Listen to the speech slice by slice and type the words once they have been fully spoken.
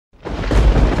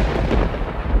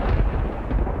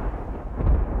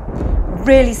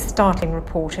really startling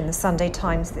report in the Sunday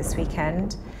Times this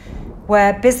weekend,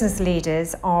 where business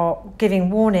leaders are giving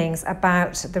warnings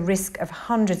about the risk of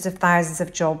hundreds of thousands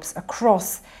of jobs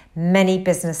across many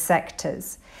business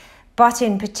sectors. But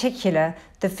in particular,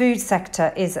 the food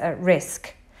sector is at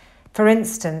risk. For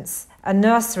instance, a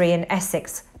nursery in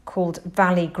Essex called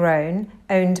Valley Grown,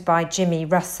 owned by Jimmy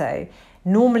Russo,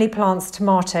 normally plants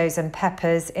tomatoes and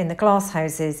peppers in the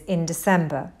glasshouses in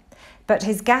December. But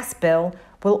his gas bill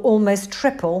will almost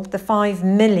triple the 5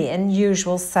 million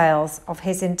usual sales of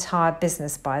his entire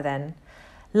business by then.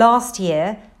 Last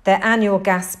year, their annual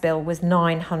gas bill was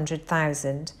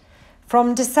 £900,000.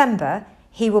 From December,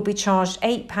 he will be charged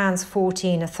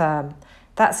 £8.14 a therm.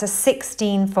 That's a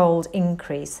 16-fold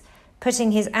increase,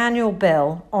 putting his annual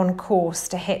bill on course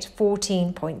to hit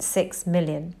 14.6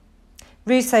 million.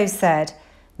 Russo said,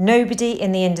 "Nobody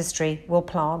in the industry will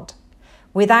plant.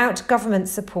 Without government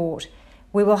support,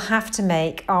 we will have to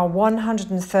make our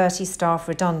 130 staff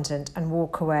redundant and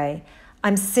walk away.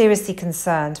 I'm seriously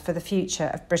concerned for the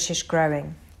future of British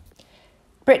growing."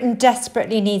 Britain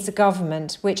desperately needs a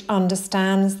government which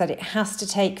understands that it has to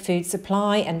take food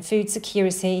supply and food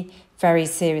security very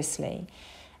seriously.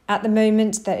 At the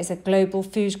moment, there is a global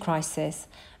food crisis,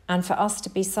 and for us to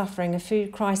be suffering a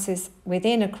food crisis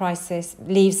within a crisis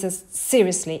leaves us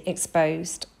seriously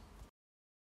exposed.